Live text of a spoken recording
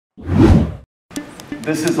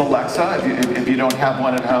This is Alexa, if you don't have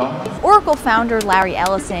one at home. Oracle founder Larry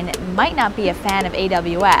Ellison might not be a fan of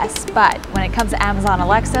AWS, but when it comes to Amazon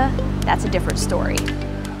Alexa, that's a different story.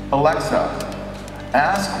 Alexa,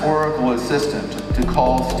 ask Oracle Assistant to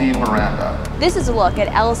call Steve Miranda. This is a look at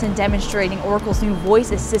Ellison demonstrating Oracle's new voice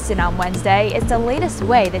assistant on Wednesday. It's the latest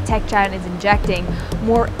way the tech giant is injecting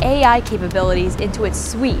more AI capabilities into its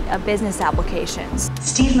suite of business applications.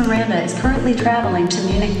 Steve Miranda is currently traveling to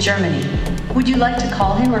Munich, Germany. Would you like to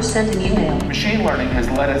call him or send an email? Machine learning has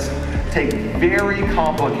let us take very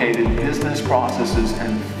complicated business processes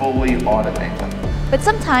and fully automate them. But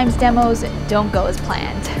sometimes demos don't go as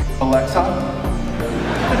planned. Alexa?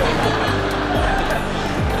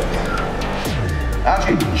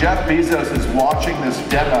 Actually, Jeff Bezos is watching this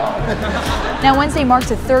demo. Now, Wednesday marks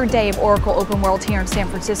the third day of Oracle OpenWorld here in San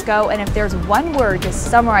Francisco, and if there's one word to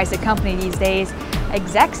summarize the company these days,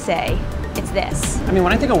 execs say it's this. I mean,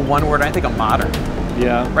 when I think of one word, I think of modern.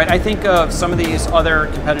 Yeah. Right. I think of some of these other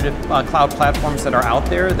competitive cloud platforms that are out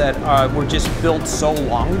there that were just built so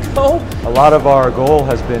long ago. A lot of our goal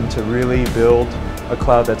has been to really build a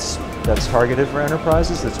cloud that's targeted for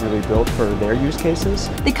enterprises, that's really built for their use cases.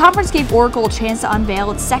 The conference gave Oracle a chance to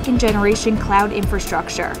unveil its second-generation cloud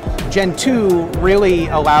infrastructure. Gen 2 really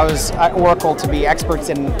allows Oracle to be experts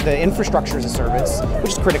in the infrastructure as a service,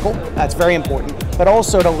 which is critical, that's very important, but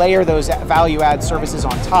also to layer those value-add services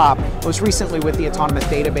on top, most recently with the autonomous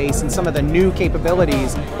database and some of the new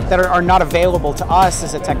capabilities that are not available to us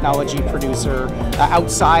as a technology producer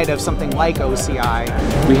outside of something like OCI.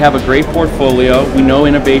 We have a great portfolio. We know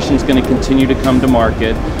innovation is going to continue to come to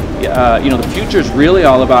market. The future is really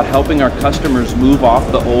all about helping our customers move off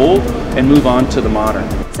the old and move on to the modern.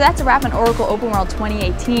 So that's a wrap on Oracle OpenWorld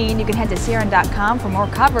 2018. You can head to CRN.com for more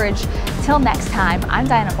coverage. Till next time, I'm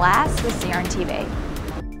Diana Blass with CRN TV.